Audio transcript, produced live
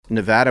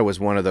Nevada was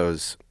one of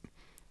those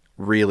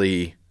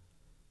really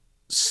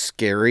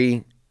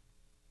scary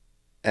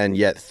and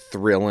yet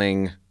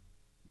thrilling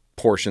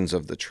portions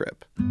of the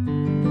trip.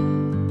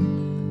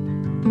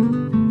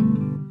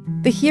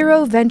 The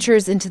hero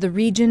ventures into the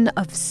region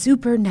of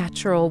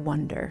supernatural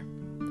wonder.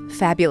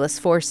 Fabulous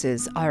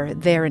forces are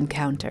there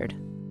encountered.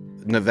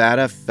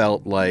 Nevada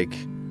felt like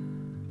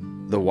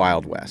the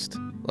Wild West.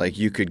 Like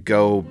you could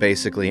go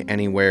basically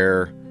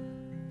anywhere.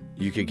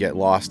 You could get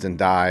lost and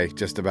die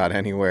just about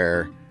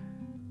anywhere.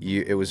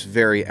 It was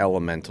very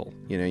elemental.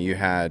 You know, you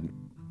had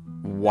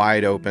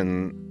wide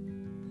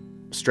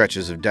open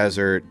stretches of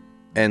desert,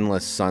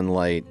 endless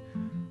sunlight,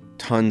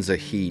 tons of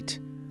heat,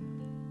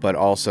 but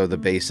also the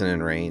basin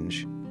and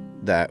range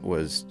that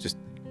was just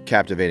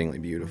captivatingly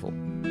beautiful.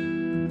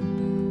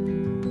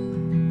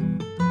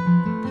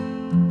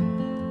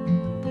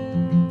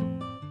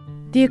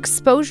 The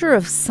exposure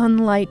of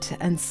sunlight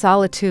and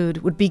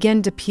solitude would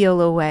begin to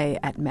peel away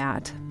at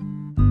Matt.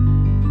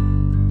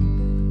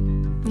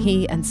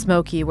 He and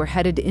Smokey were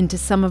headed into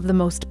some of the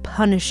most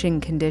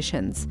punishing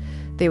conditions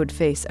they would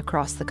face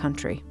across the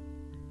country.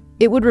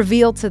 It would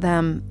reveal to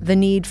them the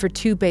need for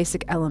two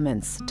basic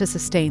elements to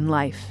sustain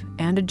life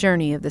and a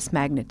journey of this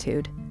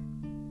magnitude: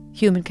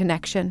 human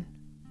connection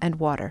and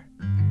water.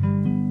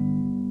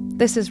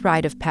 This is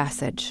Rite of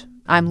Passage.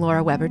 I'm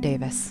Laura Weber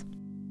Davis.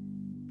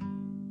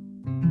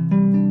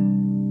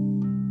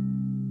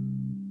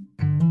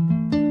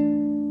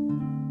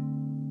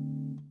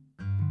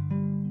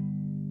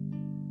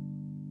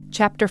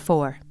 Chapter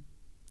 4.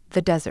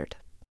 The Desert.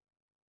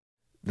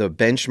 The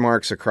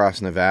benchmarks across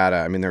Nevada,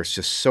 I mean, there's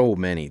just so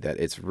many that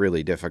it's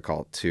really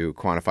difficult to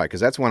quantify, because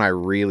that's when I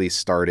really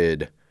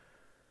started.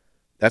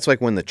 That's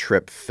like when the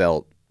trip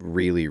felt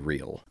really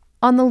real.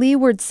 On the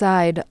leeward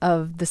side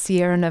of the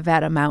Sierra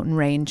Nevada mountain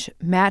range,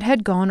 Matt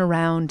had gone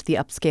around the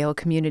upscale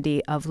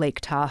community of Lake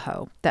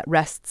Tahoe that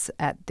rests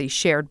at the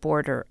shared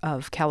border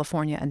of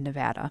California and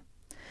Nevada.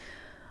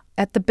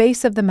 At the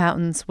base of the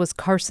mountains was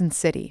Carson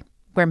City,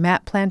 where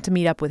Matt planned to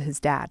meet up with his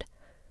dad.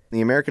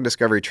 The American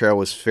Discovery Trail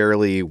was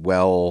fairly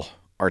well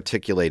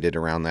articulated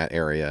around that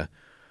area.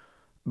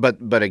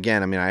 But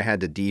again, I mean, I had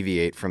to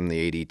deviate from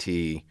the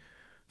ADT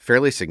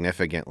fairly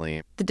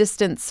significantly. The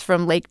distance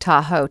from Lake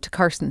Tahoe to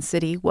Carson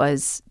City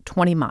was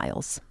 20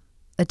 miles,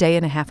 a day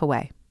and a half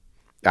away.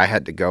 I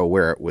had to go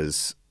where it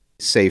was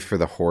safe for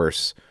the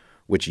horse,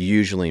 which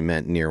usually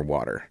meant near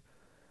water.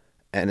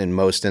 And in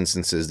most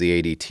instances,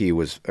 the ADT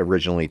was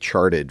originally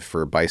charted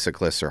for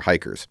bicyclists or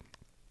hikers.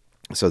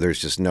 So there's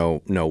just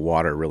no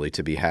water really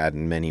to be had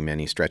in many,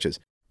 many stretches.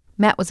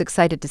 Matt was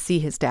excited to see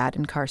his dad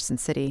in Carson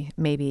City,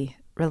 maybe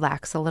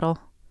relax a little.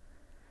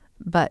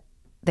 But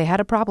they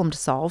had a problem to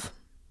solve: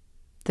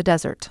 the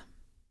desert.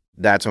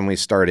 That's when we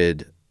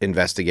started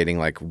investigating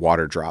like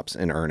water drops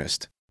in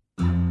earnest.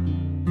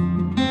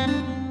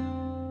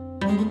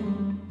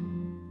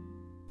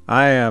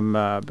 I am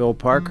Bill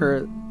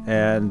Parker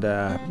and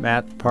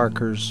Matt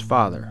Parker's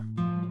father.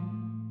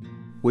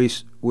 We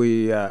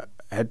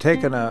had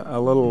taken a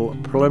little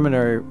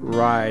preliminary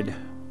ride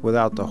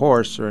without the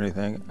horse or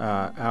anything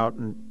out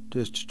and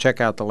just to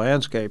check out the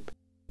landscape,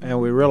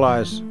 and we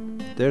realized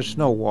there's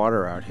no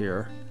water out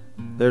here.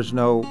 There's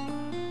no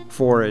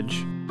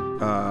forage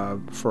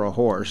for a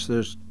horse.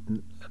 There's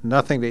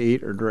nothing to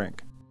eat or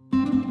drink.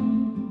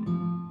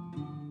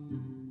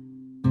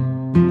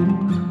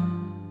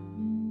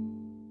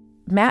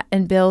 Matt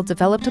and Bill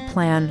developed a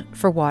plan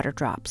for water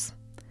drops.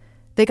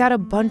 They got a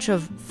bunch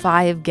of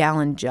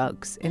 5-gallon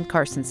jugs in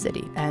Carson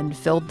City and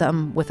filled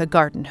them with a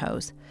garden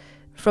hose.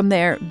 From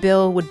there,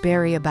 Bill would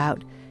bury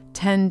about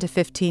 10 to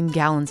 15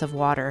 gallons of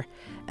water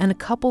and a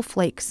couple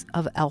flakes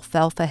of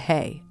alfalfa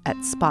hay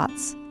at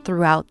spots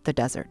throughout the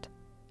desert.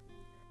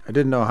 I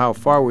didn't know how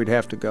far we'd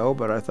have to go,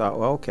 but I thought,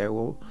 well, okay,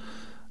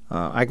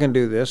 I can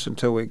do this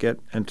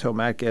until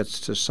Matt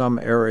gets to some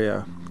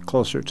area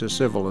closer to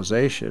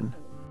civilization.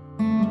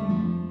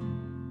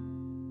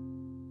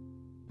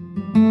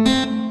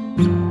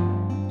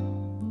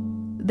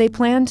 They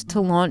planned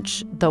to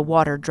launch the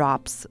water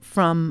drops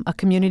from a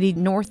community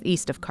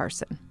northeast of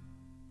Carson,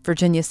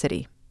 Virginia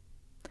City.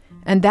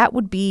 And that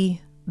would be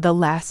the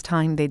last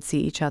time they'd see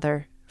each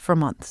other for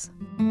months.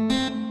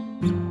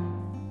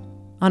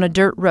 On a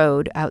dirt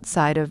road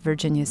outside of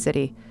Virginia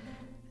City,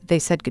 they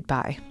said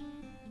goodbye.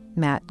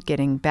 Matt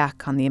getting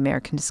back on the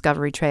American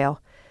Discovery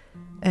Trail,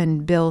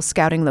 and Bill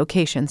scouting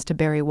locations to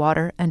bury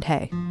water and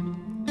hay.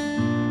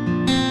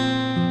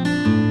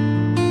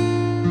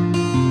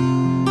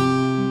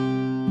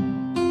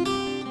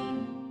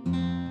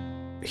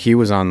 He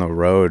was on the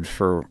road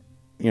for,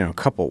 a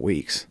couple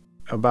weeks.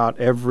 About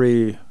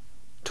every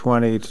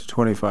 20 to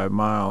 25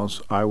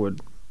 miles, I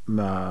would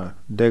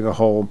dig a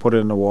hole, put it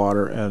in the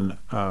water, and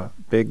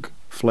big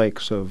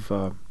flakes of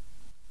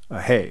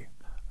hay.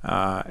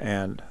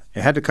 And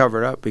you had to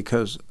cover it up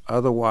because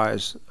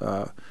otherwise,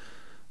 in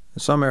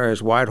some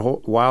areas,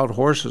 wild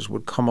horses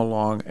would come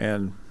along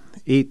and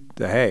eat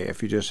the hay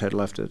if you just had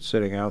left it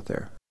sitting out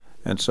there.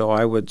 And so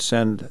I would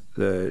send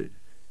the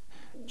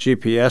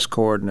GPS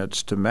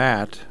coordinates to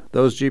Matt,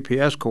 those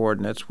GPS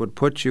coordinates would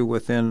put you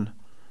within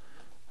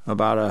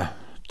about a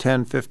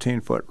 10,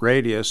 15-foot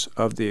radius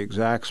of the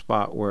exact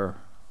spot where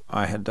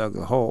I had dug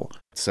the hole.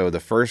 So the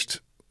first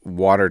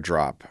water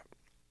drop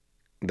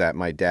that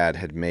my dad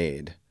had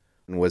made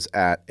was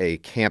at a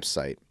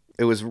campsite.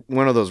 It was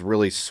one of those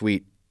really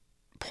sweet,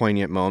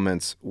 poignant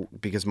moments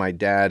because my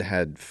dad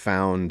had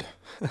found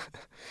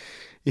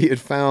he had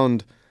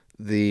found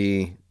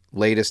the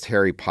latest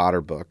Harry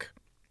Potter book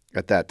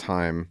at that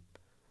time.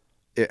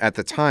 At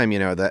the time, you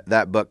know,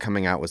 that book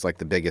coming out was like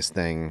the biggest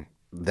thing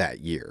that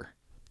year.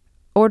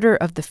 Order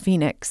of the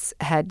Phoenix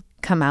had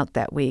come out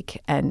that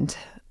week, and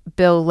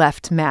Bill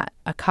left Matt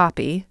a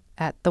copy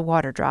at the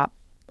water drop,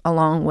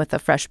 along with a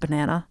fresh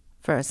banana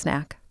for a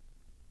snack.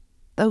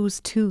 Those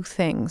two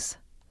things,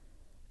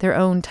 their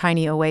own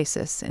tiny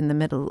oasis in the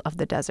middle of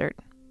the desert.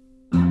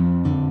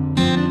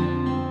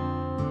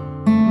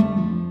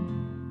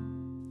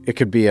 It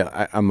could be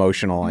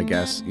emotional, I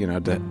guess, you know,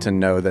 to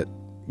know that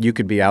you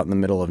could be out in the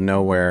middle of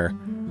nowhere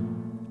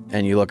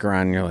and you look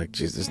around and you're like,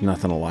 geez, there's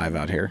nothing alive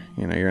out here.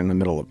 You know, you're in the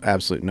middle of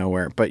absolute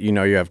nowhere, but you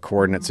know you have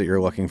coordinates that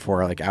you're looking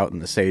for, like out in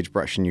the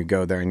sagebrush, and you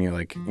go there and you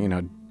like, you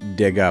know,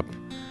 dig up,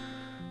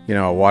 you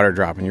know, a water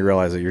drop, and you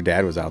realize that your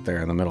dad was out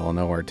there in the middle of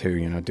nowhere too,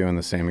 you know, doing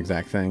the same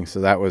exact thing.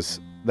 So that was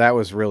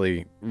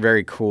really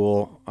very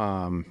cool,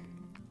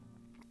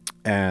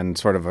 and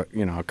sort of a,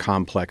 you know, a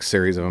complex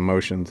series of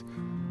emotions.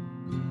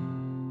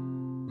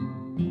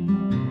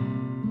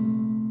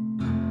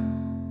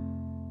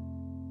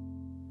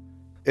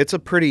 It's a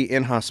pretty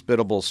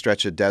inhospitable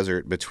stretch of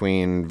desert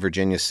between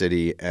Virginia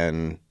City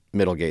and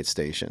Middlegate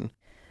Station.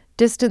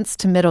 Distance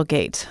to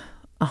Middlegate,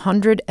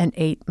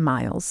 108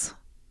 miles,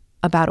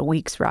 about a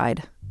week's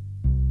ride.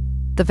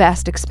 The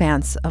vast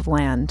expanse of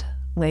land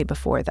lay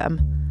before them.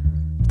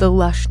 The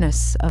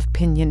lushness of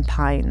pinyon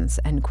pines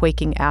and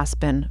quaking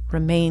aspen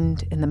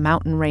remained in the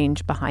mountain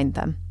range behind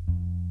them.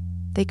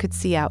 They could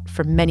see out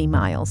for many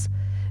miles,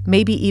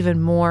 maybe even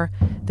more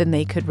than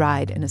they could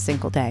ride in a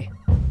single day.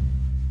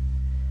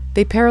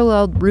 They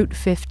paralleled Route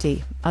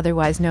 50,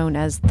 otherwise known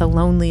as the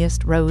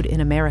loneliest road in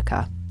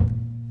America.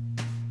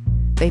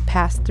 They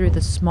passed through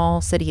the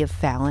small city of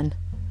Fallon.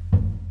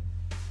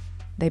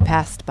 They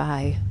passed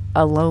by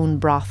a lone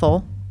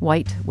brothel,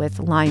 white with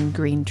lime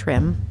green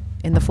trim,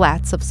 in the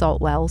flats of Salt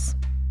Wells.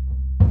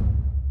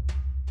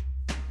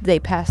 They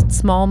passed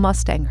small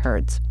Mustang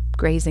herds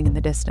grazing in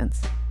the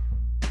distance.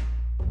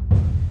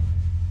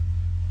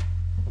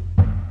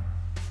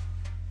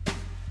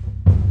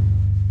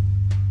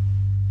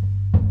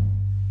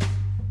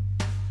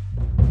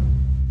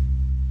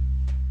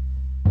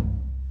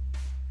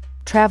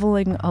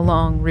 Traveling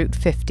along Route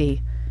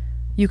 50,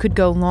 you could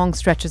go long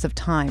stretches of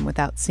time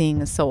without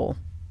seeing a soul.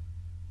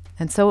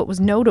 And so it was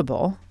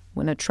notable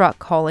when a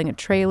truck hauling a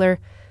trailer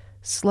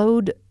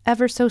slowed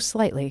ever so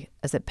slightly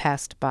as it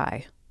passed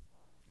by.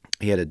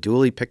 He had a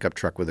dually pickup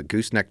truck with a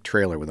gooseneck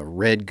trailer, with a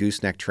red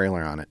gooseneck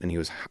trailer on it, and he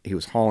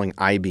was hauling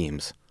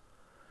I-beams.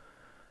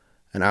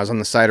 And I was on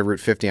the side of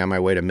Route 50 on my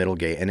way to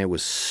Middlegate, and it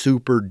was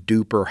super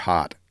duper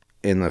hot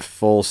in the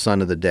full sun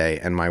of the day,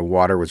 and my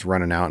water was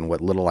running out, and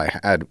what little I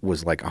had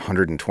was like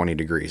 120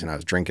 degrees, and I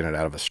was drinking it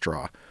out of a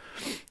straw.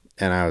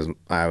 And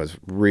I was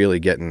really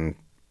getting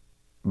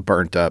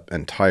burnt up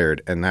and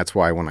tired, and that's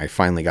why when I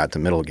finally got to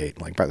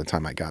Middlegate, like by the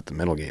time I got to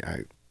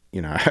Middlegate,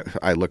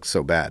 I looked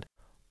so bad.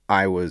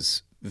 I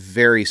was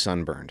very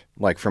sunburned,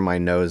 like from my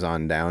nose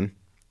on down,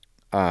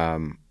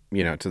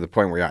 you know, to the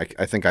point where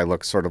I think I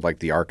looked sort of like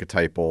the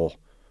archetypal,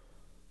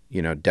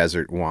 you know,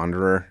 desert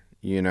wanderer.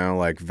 You know,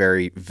 like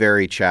very,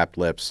 very chapped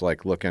lips,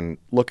 like looking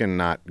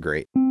not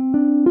great.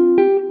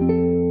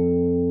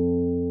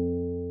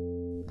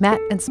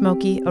 Matt and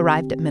Smokey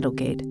arrived at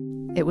Middlegate.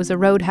 It was a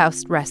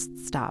roadhouse rest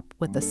stop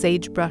with a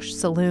sagebrush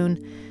saloon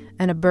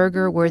and a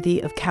burger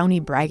worthy of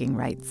county bragging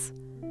rights.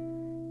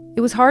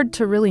 It was hard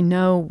to really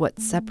know what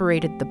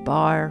separated the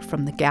bar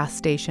from the gas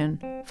station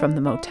from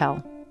the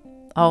motel,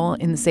 all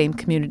in the same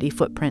community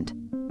footprint.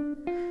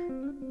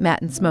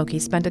 Matt and Smokey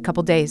spent a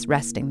couple days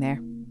resting there.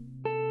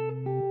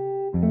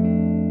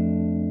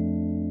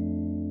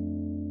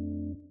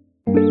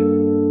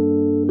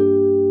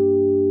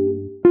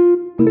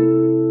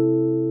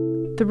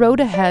 The road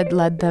ahead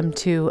led them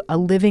to a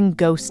living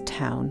ghost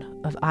town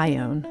of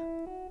Ione.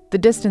 The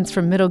distance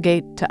from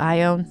Middlegate to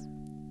Ione,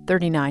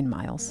 39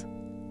 miles,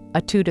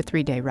 a 2 to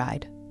 3 day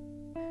ride.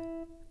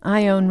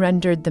 Ione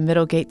rendered the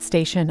Middlegate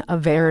station a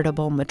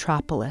veritable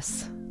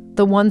metropolis.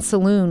 The one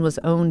saloon was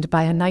owned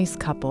by a nice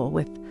couple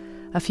with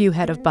a few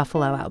head of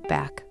buffalo out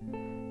back.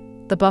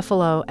 The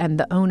buffalo and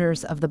the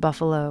owners of the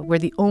buffalo were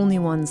the only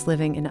ones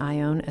living in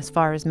Ione as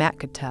far as Matt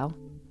could tell.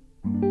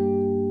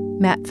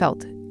 Matt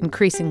felt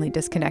increasingly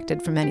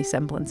disconnected from any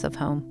semblance of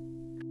home.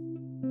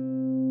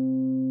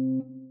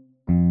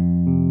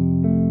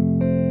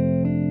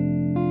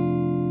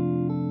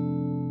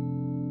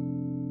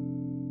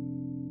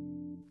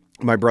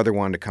 My brother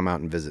wanted to come out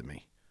and visit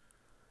me.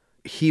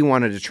 He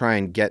wanted to try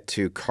and get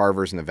to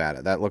Carver's,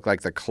 Nevada. That looked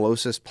like the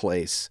closest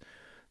place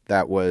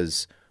that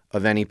was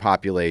of any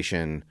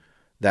population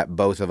that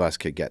both of us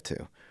could get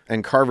to.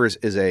 And Carver's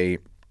is a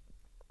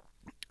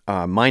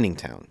mining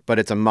town, but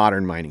it's a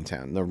modern mining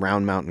town. The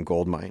Round Mountain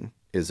Gold Mine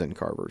is in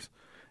Carver's.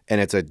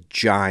 And it's a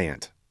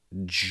giant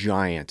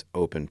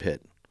open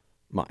pit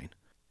mine.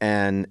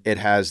 And it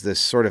has this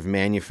sort of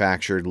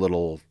manufactured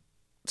little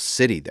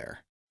city there.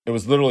 It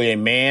was literally a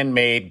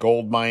man-made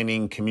gold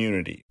mining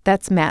community.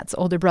 That's Matt's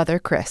older brother,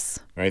 Chris.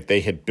 Right?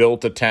 They had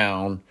built a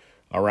town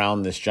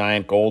around this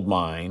giant gold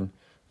mine,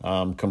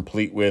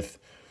 complete with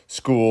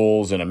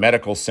schools and a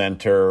medical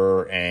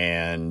center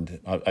and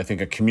I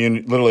think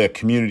literally a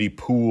community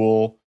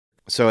pool.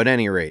 So at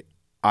any rate,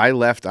 I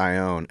left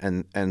Ione,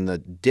 and the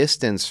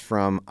distance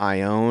from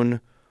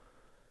Ione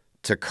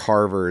to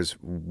Carver's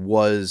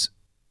was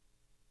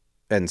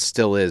and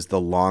still is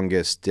the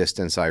longest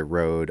distance I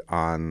rode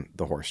on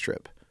the horse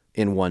trip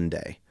in one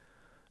day.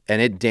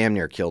 And it damn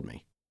near killed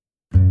me.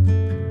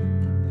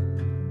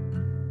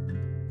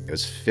 It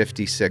was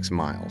 56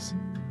 miles.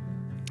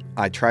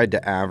 I tried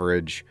to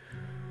average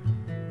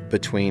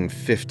between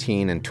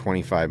 15 and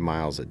 25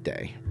 miles a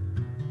day.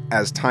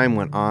 As time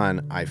went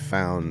on, I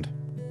found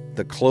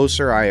the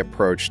closer I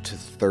approached to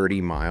 30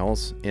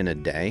 miles in a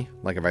day,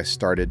 like if I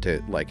started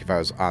to, like if I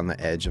was on the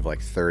edge of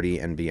like 30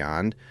 and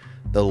beyond,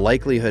 the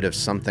likelihood of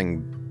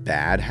something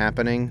bad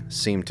happening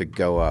seemed to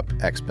go up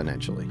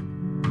exponentially.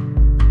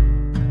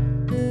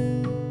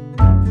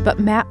 But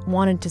Matt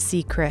wanted to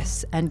see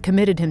Chris and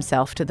committed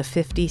himself to the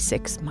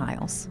 56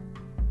 miles,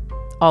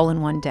 all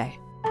in one day.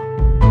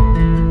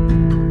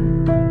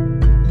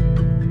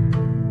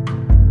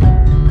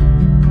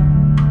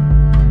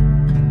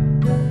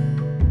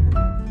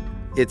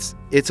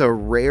 It's a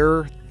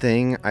rare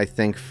thing, I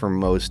think, for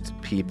most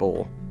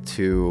people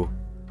to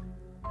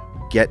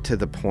get to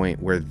the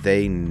point where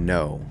they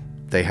know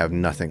they have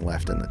nothing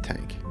left in the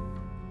tank.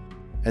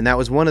 And that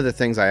was one of the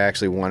things I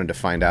actually wanted to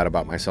find out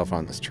about myself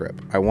on this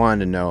trip. I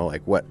wanted to know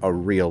like what a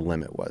real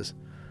limit was.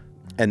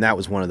 And that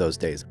was one of those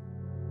days.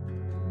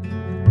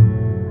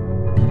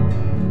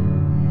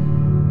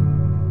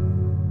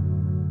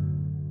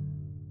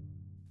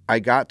 I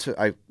got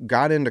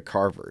into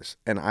Carver's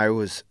and I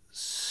was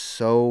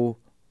so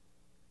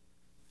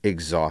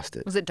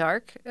exhausted. Was it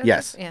dark?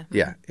 Yes.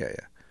 Yeah.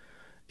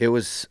 I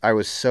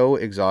was so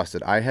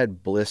exhausted. I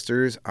had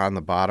blisters on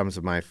the bottoms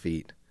of my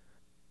feet.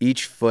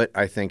 Each foot,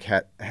 I think,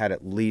 had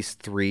at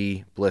least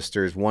 3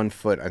 blisters. One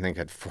foot, I think,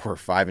 had 4 or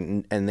 5,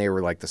 and they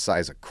were like the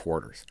size of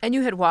quarters. And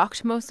you had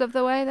walked most of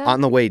the way then?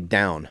 On the way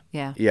down.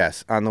 Yeah.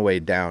 Yes, on the way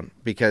down.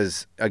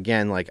 Because,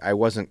 again, like I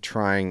wasn't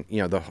trying,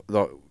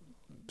 the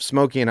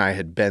Smokey and I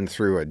had been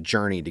through a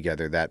journey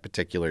together that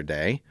particular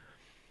day.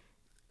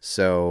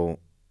 So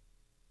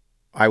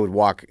I would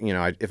walk,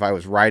 if I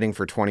was riding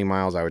for 20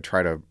 miles, I would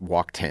try to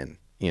walk 10,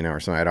 or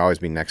something. I'd always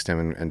be next to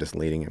him and just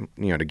leading him,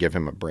 to give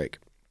him a break.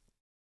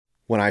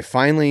 When I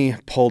finally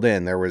pulled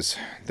in, there was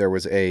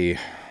a,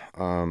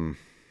 I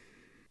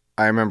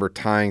remember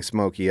tying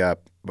Smokey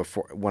up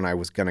when I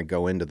was going to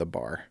go into the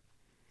bar.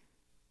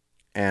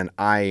 And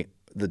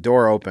the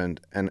door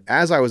opened, and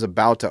as I was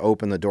about to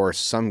open the door,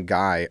 some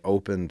guy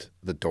opened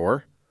the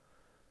door.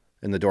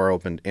 And the door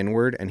opened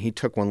inward, and he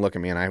took one look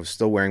at me, and I was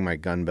still wearing my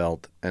gun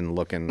belt and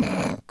looking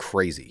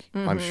crazy.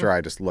 Mm-hmm. I'm sure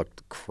I just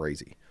looked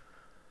crazy.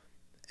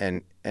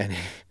 And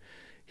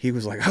he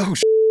was like, "Oh,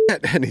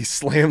 shit," and he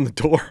slammed the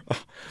door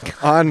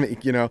on me,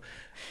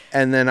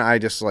 And then I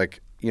just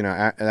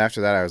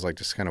after that, I was like,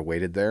 just kind of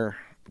waited there.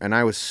 And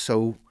I was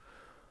so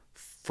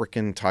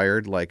freaking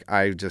tired. Like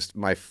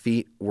my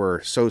feet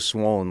were so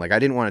swollen. Like I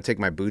didn't want to take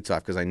my boots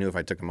off because I knew if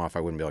I took them off, I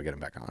wouldn't be able to get them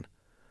back on.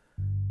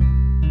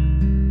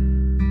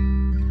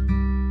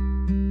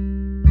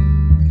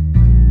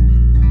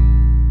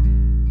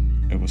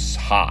 It was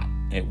hot.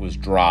 It was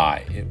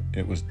dry.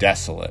 It was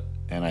desolate.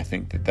 And I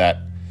think that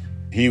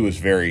he was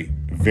very,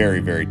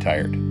 very, very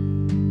tired.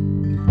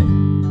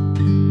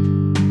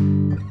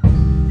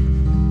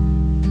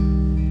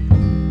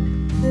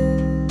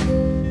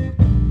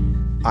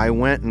 I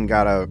went and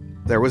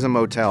there was a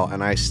motel,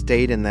 and I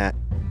stayed in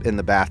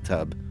the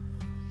bathtub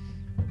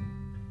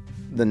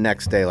the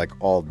next day, like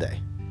all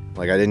day.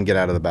 Like I didn't get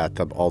out of the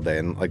bathtub all day,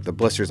 and like the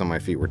blisters on my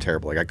feet were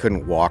terrible. Like I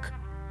couldn't walk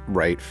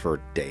right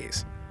for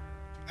days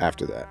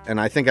after that.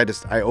 And I think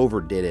I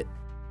overdid it.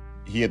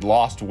 He had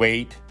lost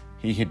weight.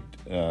 He had,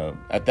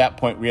 at that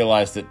point,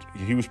 realized that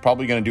he was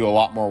probably going to do a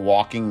lot more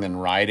walking than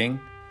riding.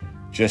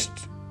 Just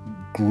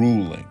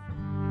grueling.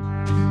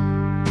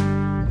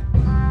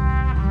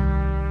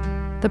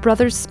 The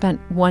brothers spent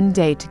one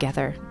day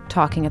together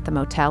talking at the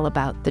motel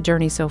about the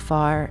journey so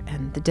far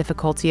and the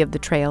difficulty of the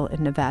trail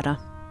in Nevada.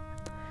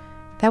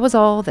 That was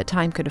all that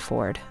time could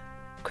afford.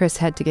 Chris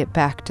had to get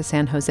back to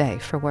San Jose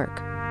for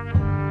work.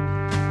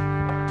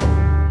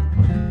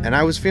 And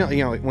I was feeling,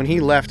 when he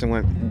left and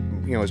went,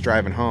 was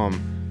driving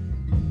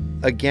home,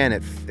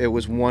 again, it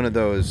was one of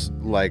those,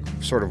 like,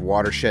 sort of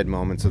watershed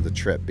moments of the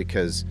trip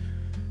because,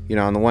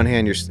 on the one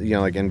hand,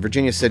 you're, like in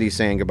Virginia City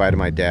saying goodbye to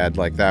my dad,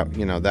 like that,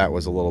 that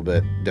was a little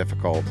bit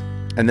difficult.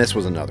 And this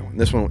was another one.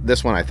 This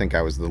one, I think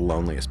I was the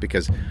loneliest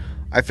because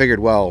I figured,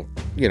 well,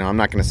 I'm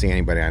not going to see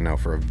anybody I know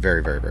for a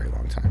very, very, very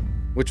long time.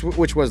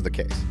 which was the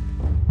case.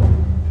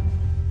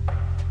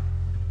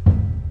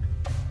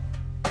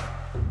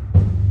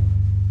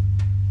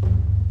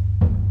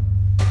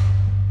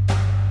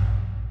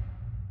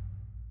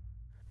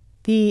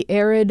 The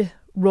arid,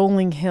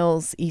 rolling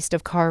hills east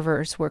of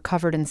Carver's were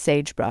covered in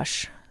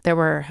sagebrush. There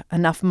were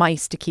enough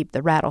mice to keep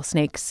the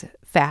rattlesnakes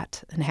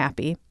fat and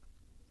happy.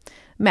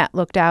 Matt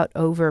looked out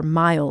over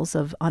miles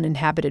of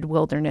uninhabited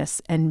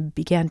wilderness and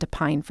began to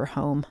pine for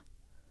home.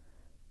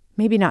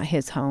 Maybe not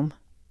his home,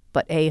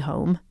 but a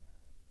home.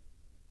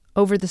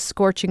 Over the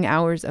scorching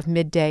hours of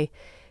midday,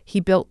 he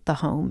built the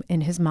home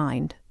in his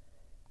mind.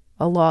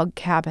 A log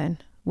cabin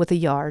with a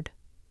yard,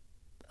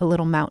 a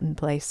little mountain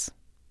place.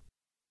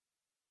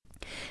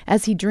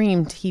 As he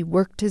dreamed, he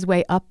worked his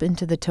way up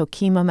into the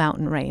Tokima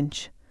mountain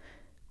range.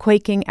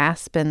 Quaking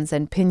aspens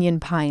and pinyon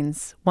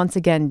pines once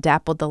again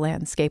dappled the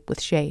landscape with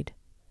shade.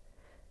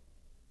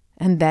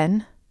 And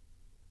then,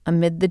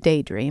 amid the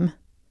daydream,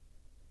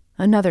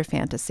 another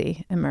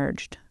fantasy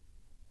emerged.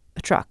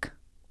 A truck.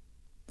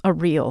 A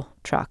real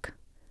truck.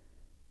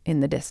 In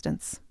the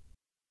distance.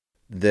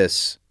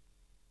 This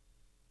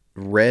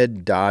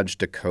red Dodge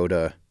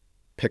Dakota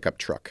pickup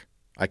truck.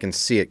 I can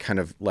see it kind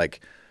of like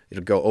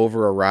it'll go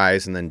over a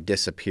rise and then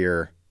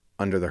disappear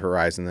under the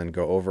horizon, then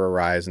go over a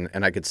rise.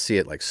 And I could see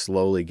it like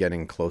slowly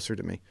getting closer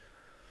to me.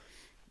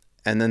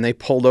 And then they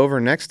pulled over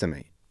next to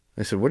me.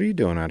 They said, "What are you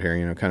doing out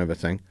here?" Kind of a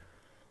thing.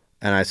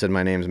 And I said,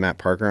 "My name's Matt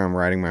Parker. I'm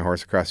riding my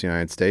horse across the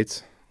United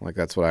States." Like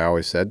that's what I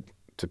always said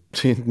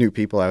to new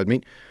people I would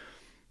meet.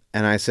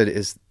 And I said,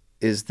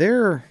 is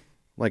there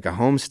like a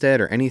homestead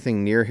or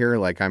anything near here?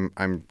 Like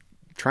I'm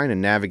trying to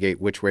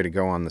navigate which way to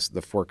go on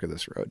the fork of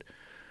this road.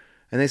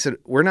 And they said,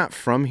 "We're not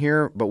from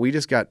here, but we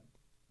just got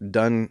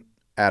done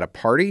at a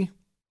party.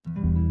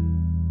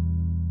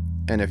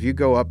 And if you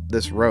go up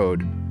this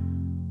road,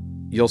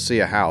 you'll see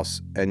a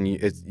house, and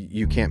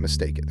you can't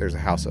mistake it. There's a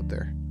house up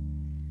there."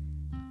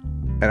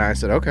 And I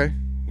said, "Okay."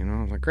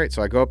 I was like, "Great."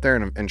 So I go up there,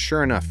 and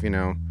sure enough,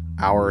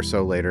 hour or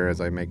so later, as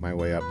I make my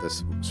way up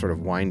this sort of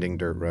winding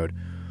dirt road,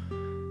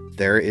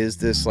 there is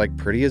this like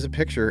pretty as a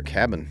picture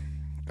cabin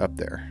up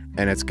there.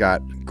 And it's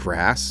got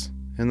grass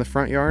in the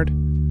front yard.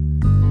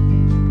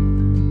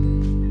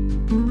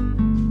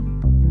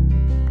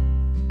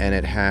 And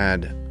it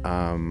had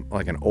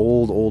like an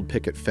old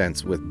picket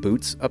fence with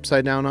boots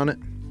upside down on it.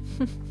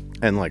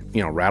 And like,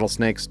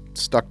 rattlesnakes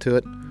stuck to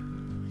it.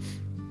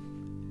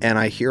 And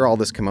I hear all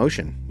this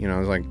commotion,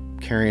 it's like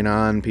carrying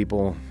on,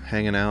 people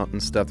hanging out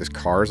and stuff. There's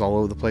cars all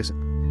over the place.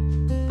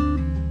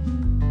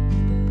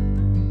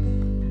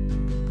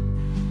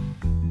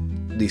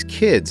 These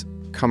kids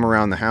come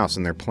around the house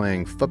and they're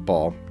playing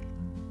football.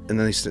 And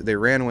then they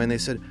ran away and they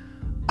said,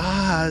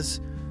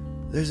 "Oz,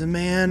 there's a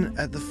man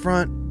at the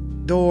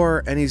front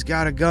door and he's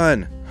got a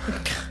gun."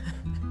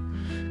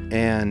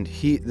 And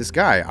this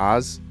guy,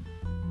 Oz,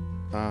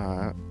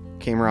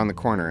 came around the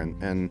corner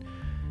and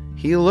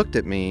he looked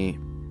at me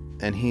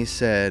and he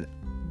said,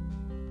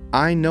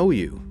 "I know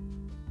you."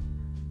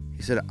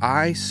 He said,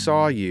 "I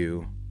saw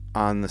you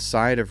on the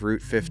side of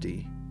Route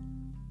 50,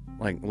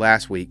 like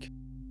last week."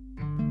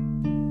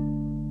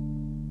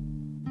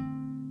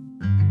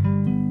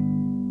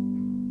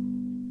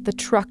 The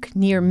truck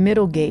near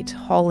Middlegate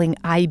hauling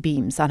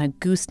I-beams on a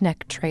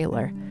gooseneck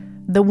trailer,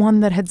 the one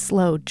that had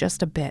slowed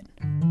just a bit.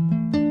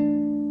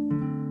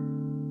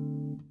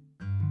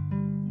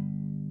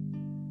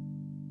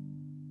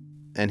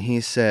 And he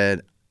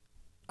said,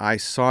 "I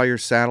saw your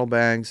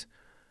saddlebags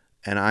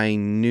and I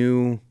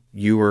knew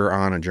you were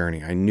on a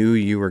journey. I knew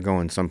you were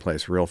going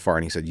someplace real far."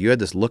 And he said, "You had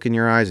this look in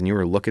your eyes and you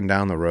were looking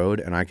down the road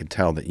and I could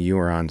tell that you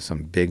were on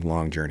some big,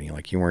 long journey.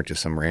 Like you weren't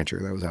just some rancher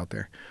that was out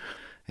there."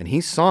 And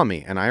he saw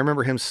me, and I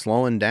remember him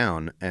slowing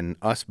down and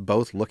us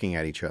both looking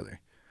at each other.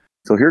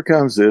 So here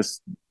comes this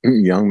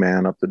young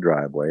man up the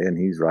driveway, and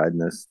he's riding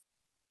this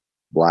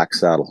black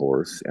saddle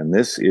horse. And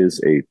this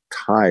is a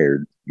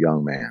tired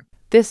young man.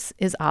 This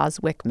is Oz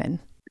Wickman.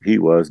 He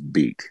was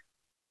beat.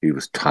 He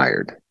was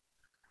tired.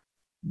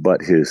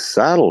 But his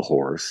saddle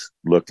horse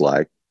looked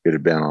like it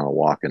had been on a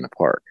walk in the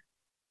park.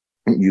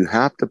 You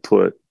have to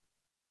put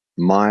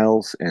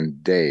miles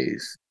and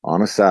days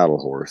on a saddle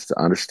horse to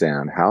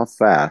understand how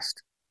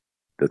fast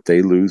that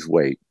they lose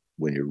weight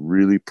when you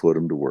really put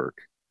them to work.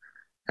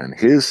 And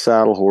his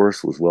saddle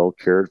horse was well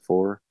cared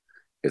for.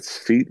 Its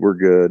feet were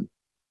good.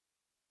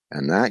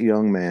 And that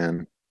young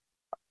man,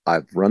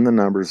 I've run the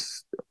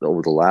numbers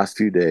over the last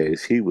few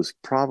days. He was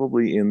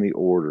probably in the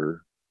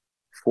order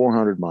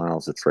 400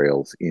 miles of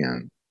trails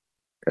in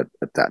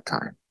at that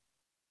time.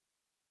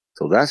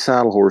 So that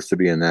saddle horse to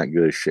be in that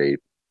good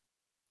shape,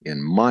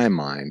 in my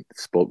mind,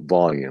 spoke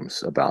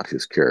volumes about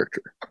his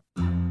character.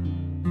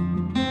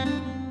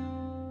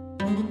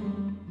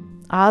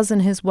 Oz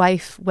and his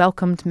wife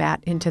welcomed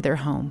Matt into their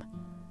home,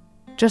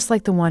 just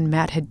like the one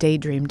Matt had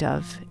daydreamed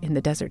of in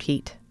the desert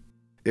heat.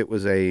 It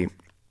was a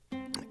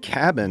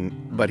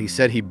cabin, but he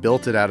said he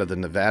built it out of the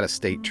Nevada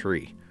state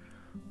tree,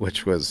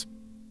 which was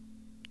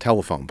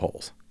telephone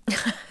poles.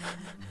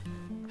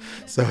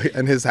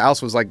 And his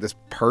house was like this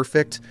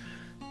perfect,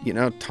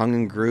 tongue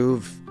and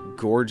groove,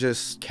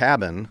 gorgeous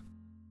cabin.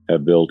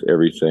 have built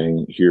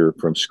everything here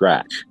from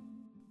scratch.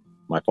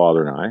 My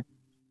father and I,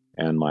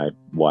 and my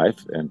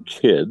wife and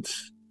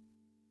kids,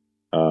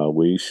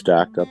 we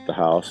stacked up the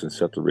house and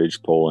set the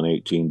ridgepole in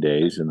 18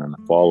 days. And then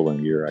the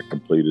following year, I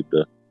completed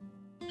the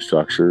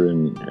structure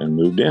and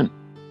moved in.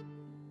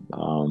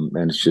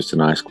 And it's just a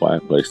nice,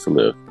 quiet place to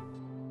live.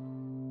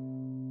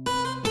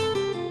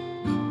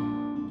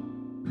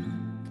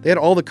 They had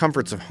all the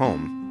comforts of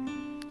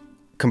home,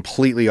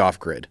 completely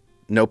off-grid.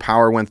 No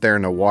power went there,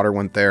 no water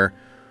went there.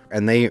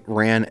 And they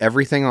ran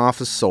everything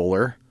off of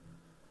solar.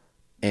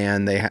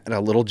 And they had a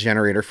little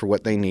generator for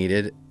what they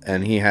needed.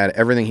 And he had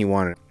everything he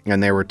wanted.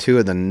 And they were two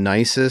of the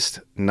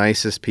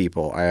nicest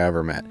people I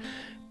ever met.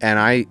 And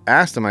I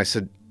asked him, I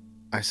said,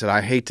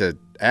 I hate to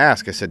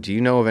ask. I said, do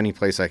you know of any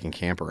place I can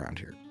camp around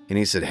here? And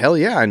he said, hell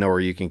yeah, I know where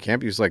you can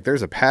camp. He was like,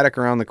 there's a paddock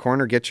around the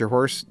corner. Get your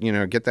horse,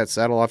 get that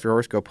saddle off your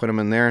horse. Go put him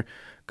in there.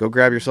 Go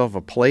grab yourself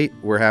a plate.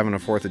 We're having a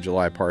 4th of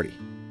July party.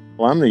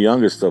 Well, I'm the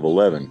youngest of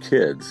 11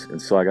 kids.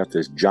 And so I got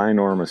this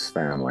ginormous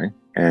family.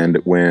 And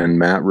when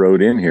Matt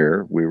rode in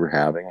here, we were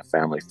having a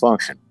family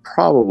function,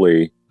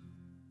 probably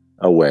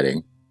a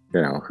wedding.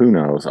 Who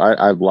knows?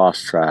 I've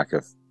lost track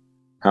of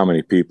how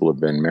many people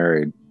have been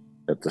married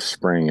at the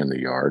spring in the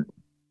yard.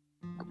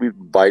 We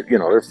invite,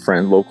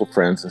 their local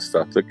friends and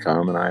stuff that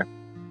come, and I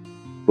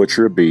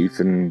butcher a beef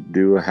and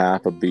do a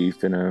half a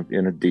beef in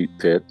a deep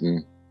pit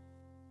and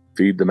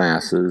feed the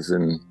masses.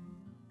 And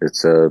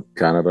it's a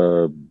kind of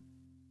a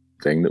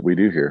thing that we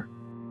do here.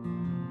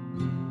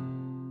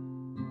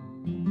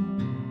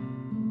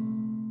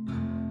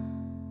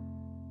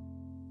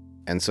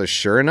 And so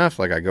sure enough,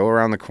 I go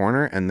around the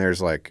corner and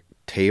there's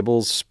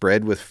tables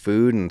spread with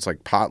food and it's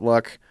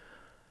potluck.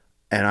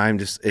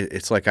 And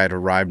it's like I'd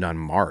arrived on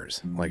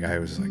Mars. I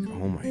was like,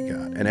 oh my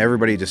God. And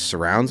everybody just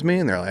surrounds me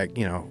and they're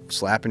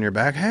slapping your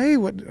back. Hey,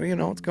 what's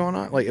going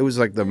on? It was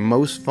the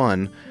most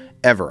fun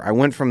ever. I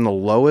went from the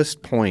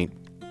lowest point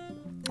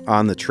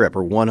on the trip,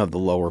 or one of the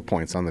lower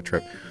points on the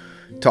trip,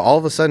 to all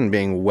of a sudden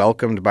being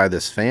welcomed by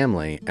this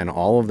family and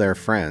all of their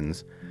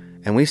friends.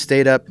 And we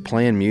stayed up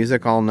playing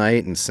music all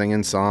night and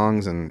singing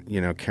songs and,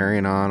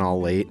 carrying on all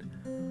late.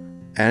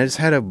 And I just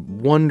had a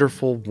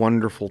wonderful,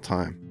 wonderful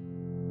time.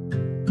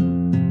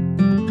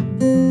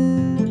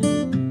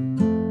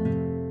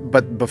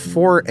 But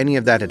before any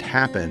of that had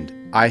happened,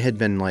 I had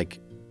been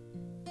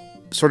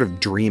sort of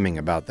dreaming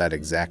about that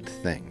exact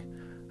thing.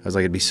 I was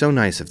like, it'd be so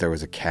nice if there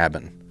was a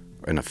cabin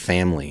and a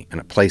family and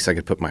a place I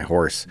could put my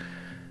horse.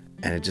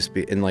 And it'd just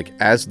be, and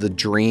as the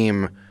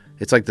dream,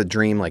 it's like the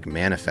dream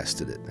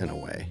manifested it in a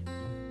way.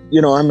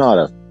 I'm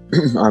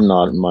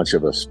not much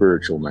of a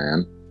spiritual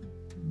man,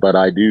 but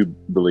I do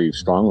believe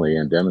strongly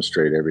and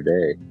demonstrate every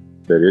day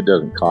that it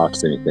doesn't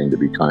cost anything to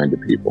be kind to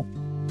people.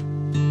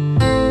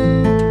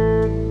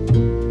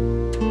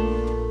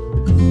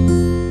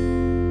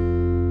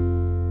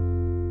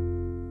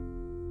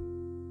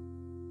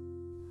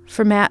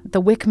 For Matt,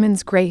 the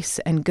Wickman's grace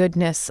and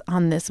goodness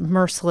on this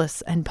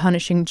merciless and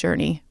punishing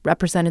journey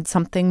represented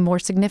something more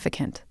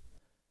significant.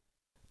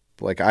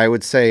 I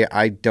would say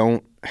I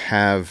don't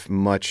have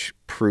much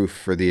proof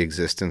for the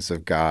existence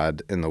of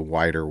God in the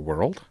wider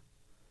world.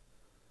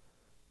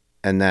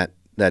 And that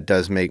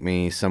does make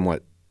me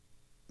somewhat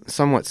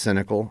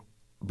cynical.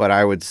 But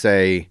I would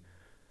say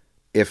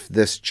if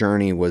this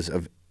journey was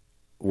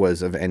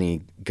of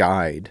any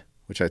guide,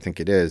 which I think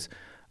it is,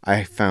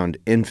 I found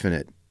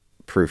infinite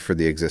proof for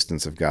the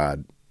existence of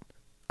God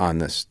on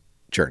this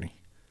journey.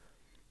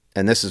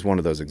 And this is one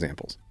of those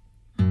examples.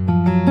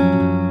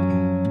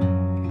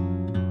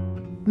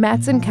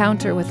 Matt's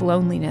encounter with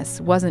loneliness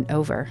wasn't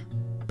over,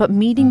 but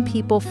meeting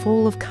people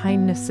full of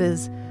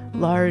kindnesses,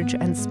 large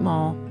and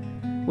small,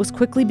 was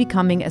quickly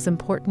becoming as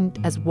important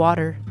as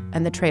water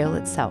and the trail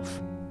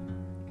itself.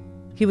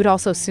 He would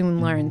also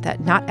soon learn that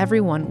not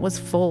everyone was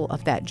full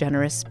of that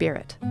generous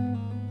spirit.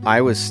 I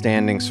was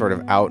standing sort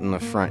of out in the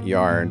front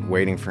yard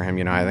waiting for him.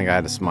 I think I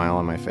had a smile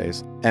on my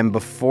face. And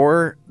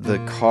before the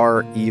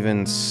car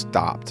even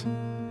stopped,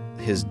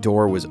 his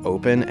door was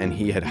open and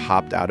he had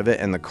hopped out of it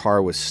and the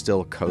car was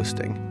still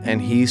coasting.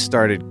 And he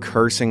started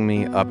cursing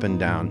me up and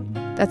down.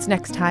 That's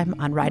next time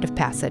on Rite of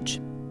Passage.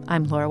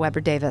 I'm Laura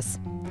Weber Davis.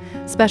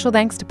 Special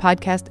thanks to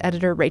podcast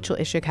editor Rachel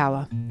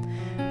Ishikawa.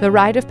 The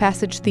Rite of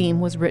Passage theme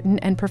was written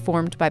and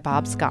performed by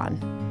Bob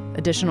Scon.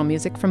 Additional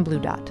music from Blue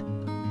Dot.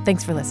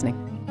 Thanks for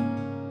listening.